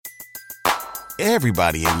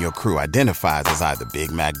Everybody in your crew identifies as either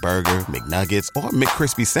Big Mac Burger, McNuggets, or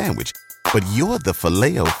McCrispy Sandwich. But you're the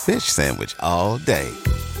Filet-O-Fish Sandwich all day.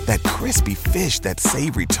 That crispy fish, that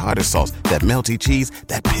savory tartar sauce, that melty cheese,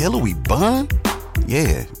 that pillowy bun.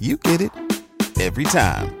 Yeah, you get it. Every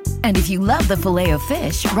time. And if you love the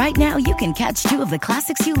Filet-O-Fish, right now you can catch two of the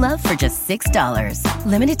classics you love for just $6.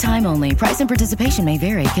 Limited time only. Price and participation may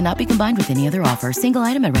vary. Cannot be combined with any other offer. Single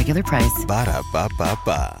item at regular price.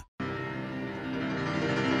 Ba-da-ba-ba-ba.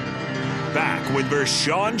 Back with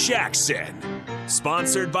Vershawn Jackson.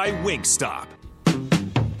 Sponsored by Wingstop.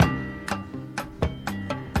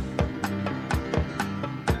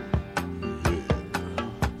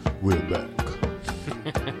 We're back.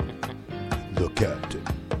 The captain.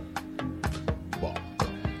 Walk.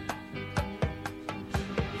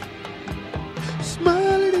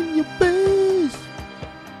 Smiling in your face.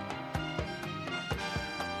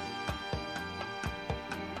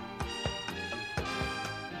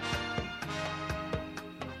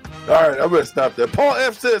 All right, I better stop that. Paul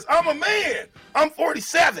F says, I'm a man. I'm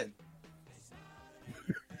 47.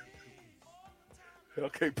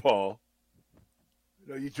 Okay, Paul.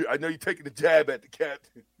 I know you're taking the jab at the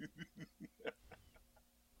captain.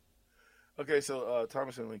 Okay, so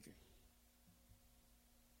Thomas and Lincoln.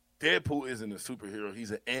 Deadpool isn't a superhero.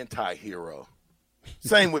 He's an anti-hero.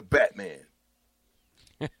 Same with Batman.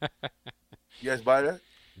 You guys buy that?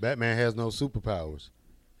 Batman has no superpowers.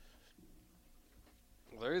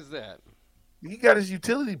 There is that. He got his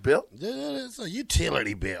utility belt. Yeah, it's a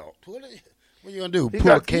utility belt. What are you gonna do? He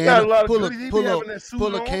got a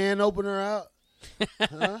can opener out?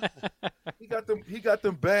 Huh? He got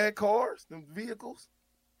them bad cars, them vehicles,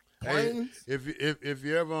 planes. Hey, if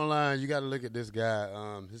you're ever online, you got to look at this guy.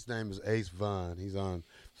 His name is Ace Vaughn. He's on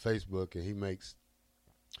Facebook and he makes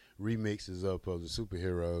remixes of the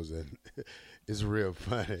superheroes, and it's real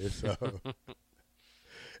funny. So,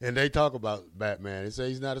 and they talk about Batman. They say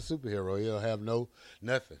he's not a superhero. He'll have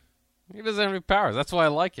nothing. He doesn't have any powers. That's why I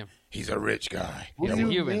like him. He's a rich guy. What do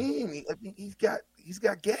you mean? I mean, he's got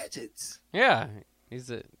gadgets. Yeah, he's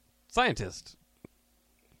a scientist.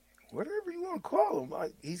 Whatever you want to call him,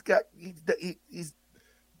 he's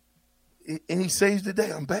and he saves the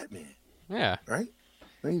day. I'm Batman. Yeah, right.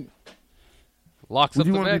 I mean, locks up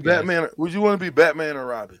the bad guys. Batman? Would you want to be Batman or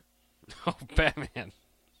Robin? Oh, Batman.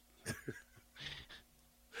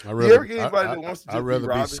 I'd rather be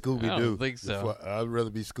Scooby-Doo. I don't think so. I'd rather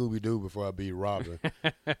be Scooby-Doo before I be Robin.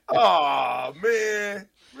 Oh, man.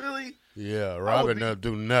 Really? Yeah, Robin doesn't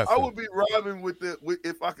do nothing. I would be Robin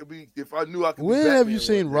if I knew I could be When Batman. have you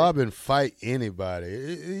seen Robin fight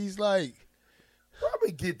anybody? He's like...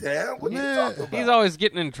 Robin, get down. What are you talking about? He's always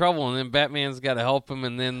getting in trouble, and then Batman's got to help him,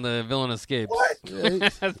 and then the villain escapes. What?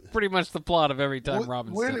 That's pretty much the plot of every time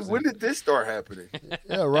Robin steps in. When did this start happening?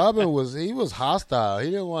 Yeah, Robin was hostile.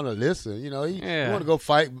 He didn't want to listen. He wanted to go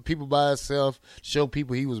fight people by himself, show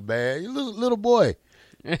people he was bad. He was a little boy.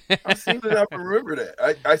 I seem to remember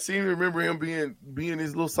that. I seem to remember him being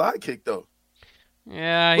his little sidekick, though.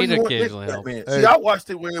 Yeah, he'd occasionally help. Hey. See, I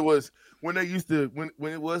watched it when it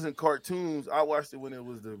wasn't cartoons. I watched it when it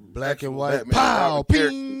was the black and white. Batman. Pow,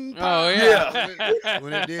 ping. Oh yeah.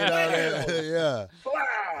 When it did all that,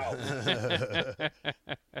 yeah.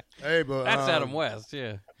 Hey, but that's Adam West.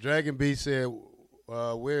 Yeah. Dragon B said,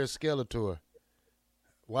 "Where's Skeletor?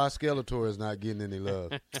 Why Skeletor is not getting any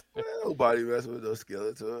love?" Nobody mess with those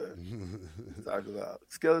Skeletor. Talk about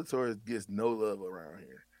Skeletor gets no love around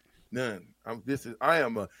here. None. I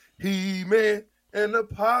am a He-Man and the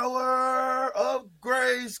power of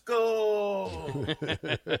Grayskull.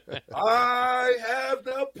 I have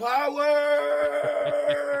the power.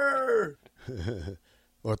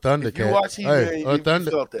 Or Thundercats. If you watch He-Man,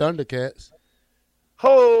 Thundercats.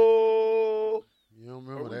 Ho! You don't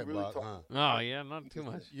remember that really box, huh? Oh yeah, not too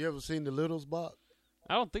much. You ever seen the Littles box?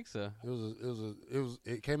 I don't think so.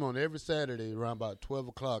 It came on every Saturday around about 12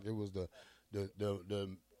 o'clock. It was the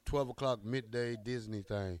 12 o'clock midday Disney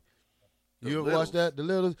thing. You ever watch that? The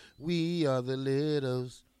Littles? We are the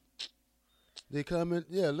Littles. They come in.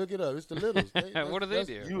 Yeah, look it up. It's the Littles. What do they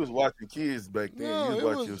do? You was watching kids back then. No, you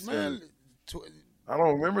was watching yourself. I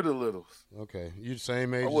don't remember the Littles. Okay. You the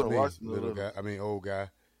same age as me, little guy. I mean, old guy.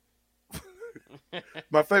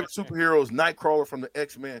 My favorite superhero is Nightcrawler from the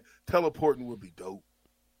X-Men. Teleporting would be dope.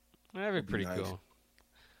 That'd be pretty cool.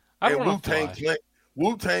 And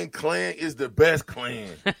Wu-Tang Clan is the best clan.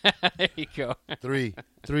 There you go. Three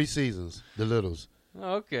seasons, the Littles.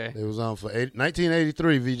 Oh, okay. It was on for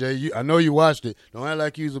 1983, VJ. I know you watched it. Don't act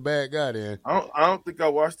like you was a bad guy then. I don't think I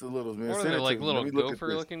watched the Littles, man. What are they, like little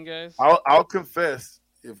gopher-looking guys? I'll confess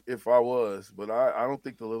if I was, but I don't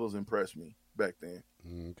think the Littles impressed me back then.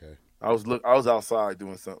 Okay. I was outside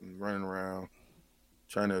doing something, running around,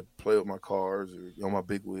 trying to play with my cars or on my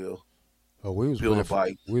big wheel. Oh, we was Build a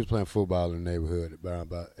playing. bike. We was playing football in the neighborhood around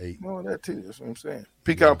about 8. No, that too. That's what I'm saying.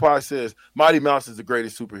 Pecan Pie says Mighty Mouse is the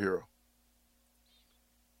greatest superhero.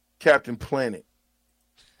 Captain Planet.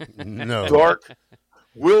 No. Dark.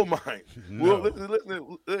 Wilmite. No.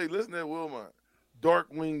 Listen to Wilmite.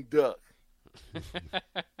 Darkwing Duck.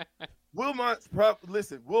 Wilmot's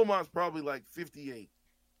probably like 58.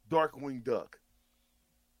 Darkwing Duck.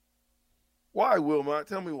 Why, Wilmot?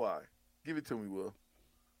 Tell me why. Give it to me, Will.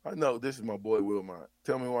 I know this is my boy Wilmot.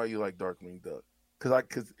 Tell me why you like Darkwing Duck.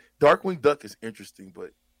 Because Darkwing Duck is interesting,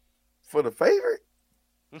 but for the favorite,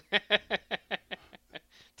 it's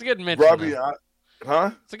a good mention. Robbie,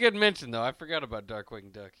 It's a good mention though. I forgot about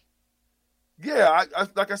Darkwing Duck. Yeah, I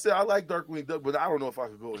like I said, I like Darkwing Duck, but I don't know if I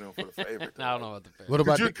could go with him for the favorite. I don't know what the favorite. What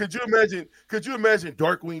about could you imagine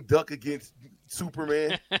Darkwing Duck against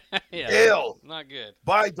Superman? Yeah, Hell, not good.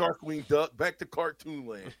 Bye, Darkwing Duck. Back to cartoon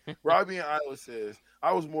land. Robbie in Iowa says,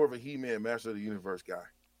 I was more of a He-Man Master of the Universe guy.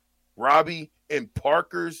 Robbie in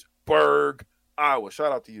Parkersburg, Iowa.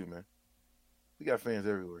 Shout out to you, man. We got fans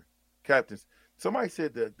everywhere. Captains. Somebody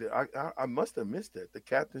said that I must have missed that. The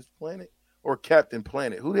Captain's Planet or Captain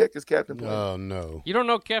Planet. Who the heck is Captain Planet? Oh, no. You don't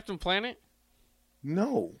know Captain Planet?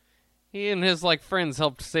 No. He and his friends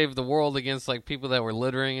helped save the world against people that were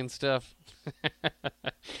littering and stuff.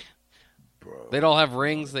 Bro. They'd all have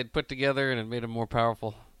rings they'd put together and it made them more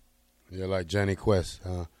powerful. You're like Johnny Quest,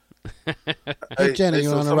 huh? Hey, Jenny, you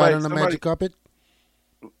so want to ride on the magic carpet?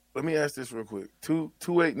 Let me ask this real quick.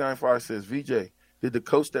 2895 says, VJ, did the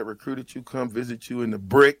coach that recruited you come visit you in the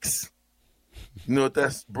bricks? You know what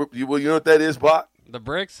that's? You know what that is, Bot? The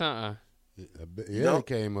bricks, Yeah, No. it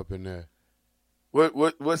came up in there.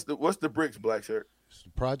 What's the bricks, Black Shirt? It's the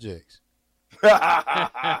projects.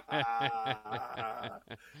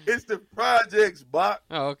 It's the projects, Bot.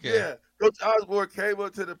 Oh, okay. Yeah, Coach Osborne came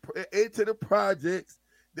up into the projects.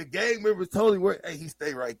 The gang members told him, "Hey, he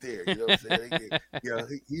stay right there." You know what I'm saying? Yeah,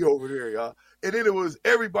 he over there, y'all. And then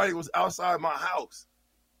everybody was outside my house.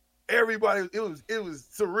 Everybody, it was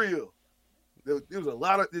surreal. There was a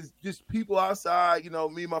lot of just people outside. You know,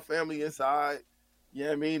 me and my family inside. You know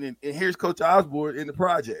what I mean? And here's Coach Osborne in the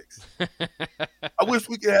projects. I wish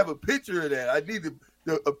we could have a picture of that. I need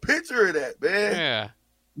a picture of that, man. Yeah.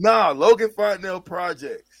 Nah, Logan Fontenelle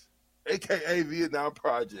Projects, a.k.a. Vietnam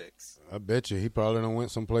Projects. I bet you he probably done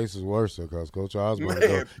went some places worse because Coach Osborne,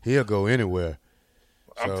 Man. he'll go anywhere.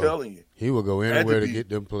 I'm So, telling you. He will go Had to anywhere to be. get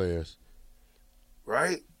them players.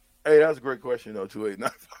 Right? Hey, that's a great question, though,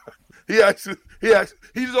 2895.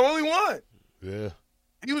 He's the only one. Yeah.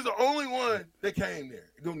 He was the only one that came there.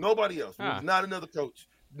 Nobody else. There was not another coach.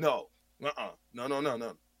 No.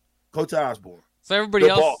 No. Coach Osborne. So everybody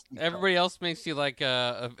The boss. else makes you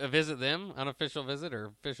a visit them, unofficial visit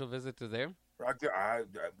or official visit to them?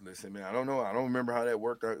 Listen, man, I don't know. I don't remember how that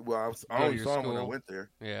worked. I Go only to saw your him when I school. went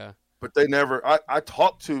there. Yeah. But they never – I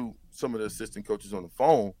talked to some of the assistant coaches on the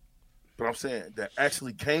phone, but I'm saying that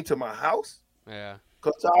actually came to my house, Yeah.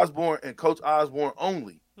 Coach Osborne and Coach Osborne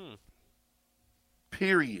only.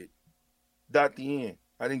 Period. Dot the end.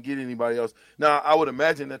 I didn't get anybody else. Now, I would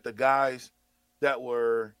imagine that the guys that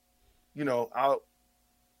were, out,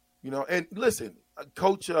 and listen,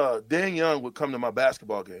 Coach Dan Young would come to my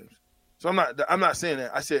basketball games. So I'm not saying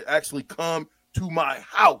that. I said actually come to my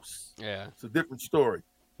house. Yeah. It's a different story.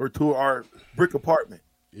 Or to our brick apartment.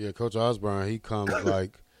 Yeah, Coach Osborne, he comes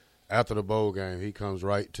after the bowl game, he comes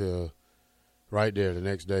right there. The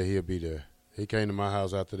next day he'll be there. He came to my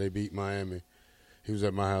house after they beat Miami. He was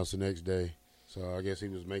at my house the next day. So I guess he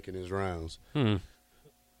was making his rounds.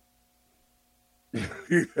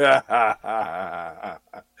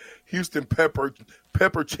 Houston Pepper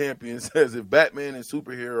Champion says if Batman is a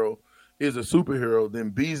superhero,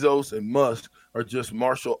 then Bezos and Musk are just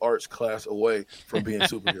martial arts class away from being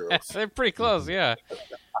superheroes. They're pretty close, yeah.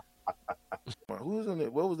 Who was on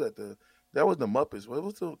it? What was that? That was the Muppets. What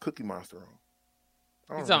was the Cookie Monster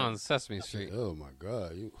on? He's on Sesame Street. Oh, my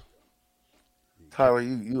God. Tyler,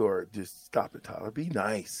 you are just stop it, Tyler. Be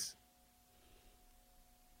nice.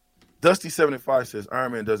 Dusty75 says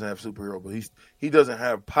Iron Man doesn't have superhero, but he doesn't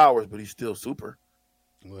have powers, but he's still super.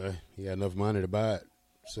 Well, he had enough money to buy it.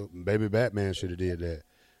 So baby Batman should have did that.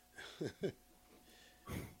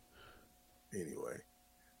 Anyway.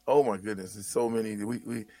 Oh my goodness, there's so many.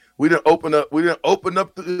 We didn't open up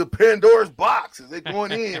the Pandora's box. They're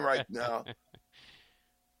going in right now.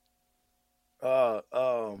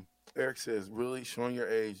 Eric says, really showing your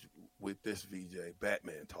age with this VJ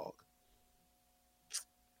Batman talk.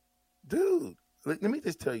 Dude, let me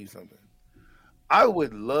just tell you something. I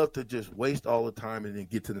would love to just waste all the time and then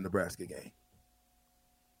get to the Nebraska game.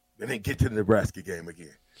 And then get to the Nebraska game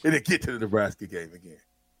again. And then get to the Nebraska game again.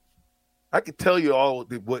 I could tell you all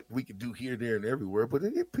what we could do here, there, and everywhere, but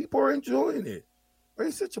people are enjoying it.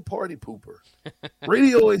 He's such a party pooper.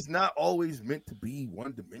 Radio is not always meant to be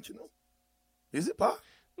one-dimensional. Is it, Bob?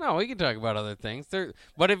 No, we can talk about other things.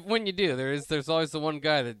 But when you do, there's always the one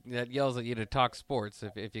guy that yells at you to talk sports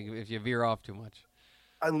if you veer off too much.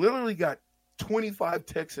 I literally got 25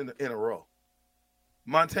 texts in a row.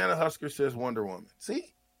 Montana Husker says Wonder Woman.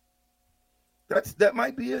 See? That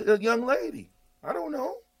might be a young lady. I don't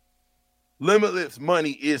know. Limitless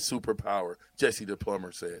money is superpower, Jesse the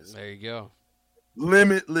Plumber says. There you go.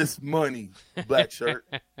 Limitless money, Black Shirt.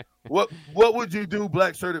 What would you do,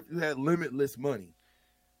 Black Shirt, if you had limitless money?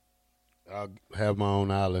 I'll have my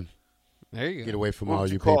own island. There you go. Get away from What all would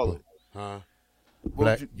you you call people. it? Huh? What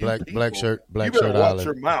would you Black people? shirt You better watch island.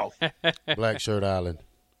 your mouth. Black Shirt Island.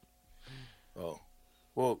 Oh.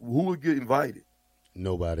 Well, who would get invited?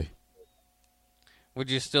 Nobody. Would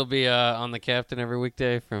you still be on the captain every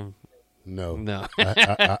weekday from? No. No.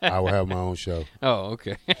 I will have my own show. Oh,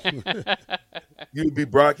 okay. You'd be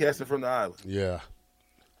broadcasting from the island Yeah.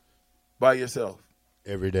 by yourself.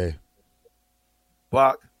 Every day.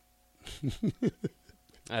 Bach.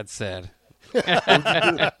 That's sad. If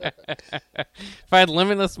I had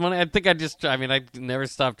limitless money, I think I'd never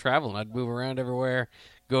stop traveling. I'd move around everywhere,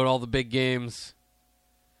 go to all the big games.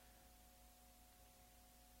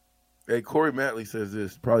 Hey, Corey Matley says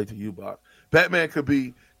this, probably to you, Bach. Batman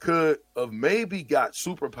could have maybe got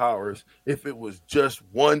superpowers if it was just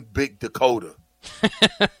one big Dakota.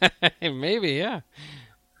 Maybe, yeah.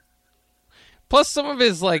 Plus, some of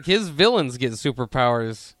his villains get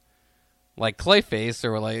superpowers, like Clayface,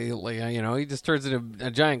 or like he just turns into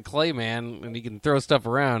a giant clay man and he can throw stuff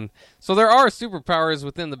around. So there are superpowers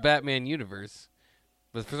within the Batman universe,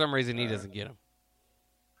 but for some reason he doesn't get them.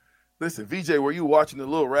 Listen, VJ, were you watching the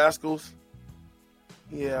Little Rascals?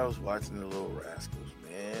 Yeah, I was watching the Little Rascals,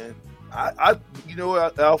 man. I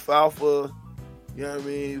Alfalfa, you know what I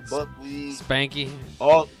mean, Buckwheat, Spanky.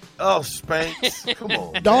 Spanks. Come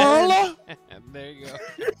on, Darla? There you go.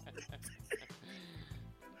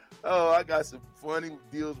 Oh, I got some funny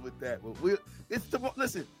deals with that. But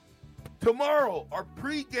listen, tomorrow our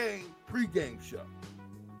pregame show.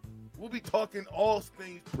 We'll be talking all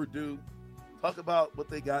things Purdue. Talk about what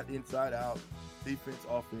they got inside out, defense,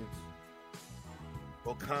 offense,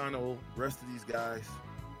 O'Connell, rest of these guys.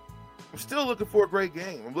 I'm still looking for a great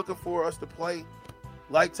game. I'm looking for us to play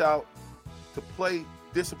lights out, to play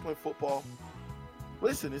disciplined football.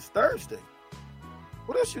 Listen, it's Thursday.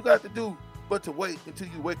 What else you got to do but to wait until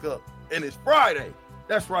you wake up? And it's Friday.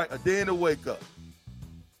 That's right, a day in the wake up.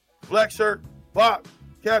 Black Shirt, Bob,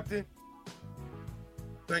 Captain,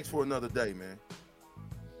 thanks for another day, man.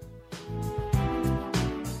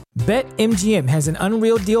 BetMGM has an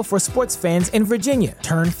unreal deal for sports fans in Virginia.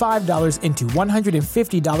 Turn $5 into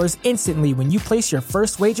 $150 instantly when you place your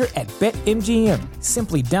first wager at BetMGM.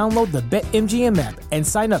 Simply download the BetMGM app and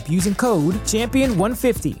sign up using code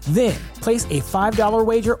Champion150. Then, place a $5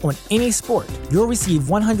 wager on any sport. You'll receive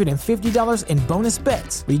 $150 in bonus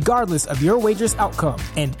bets, regardless of your wager's outcome.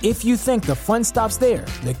 And if you think the fun stops there,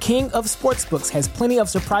 the King of Sportsbooks has plenty of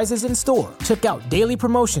surprises in store. Check out daily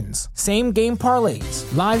promotions, same-game parlays,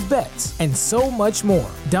 live bets, and so much more.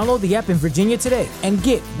 Download the app in Virginia today and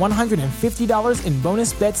get $150 in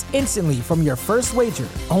bonus bets instantly from your first wager.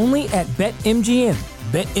 Only at BetMGM.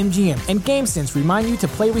 BetMGM and GameSense remind you to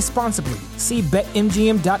play responsibly. See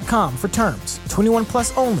BetMGM.com for terms. 21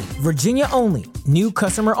 plus only. Virginia only. New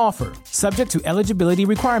customer offer. Subject to eligibility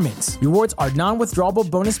requirements. Rewards are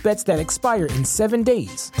non-withdrawable bonus bets that expire in 7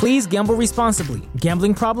 days. Please gamble responsibly.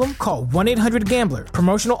 Gambling problem? Call 1-800-GAMBLER.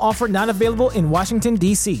 Promotional offer not available in Washington,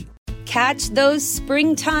 D.C. Catch those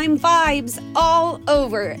springtime vibes all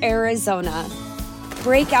over Arizona.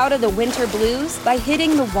 Break out of the winter blues by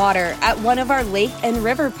hitting the water at one of our lake and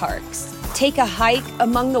river parks. Take a hike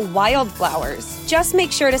among the wildflowers. Just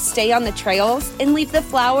make sure to stay on the trails and leave the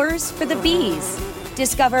flowers for the bees.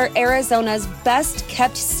 Discover Arizona's best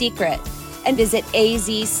kept secret and visit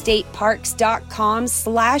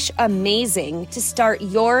azstateparks.com/amazing to start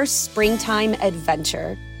your springtime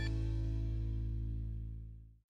adventure.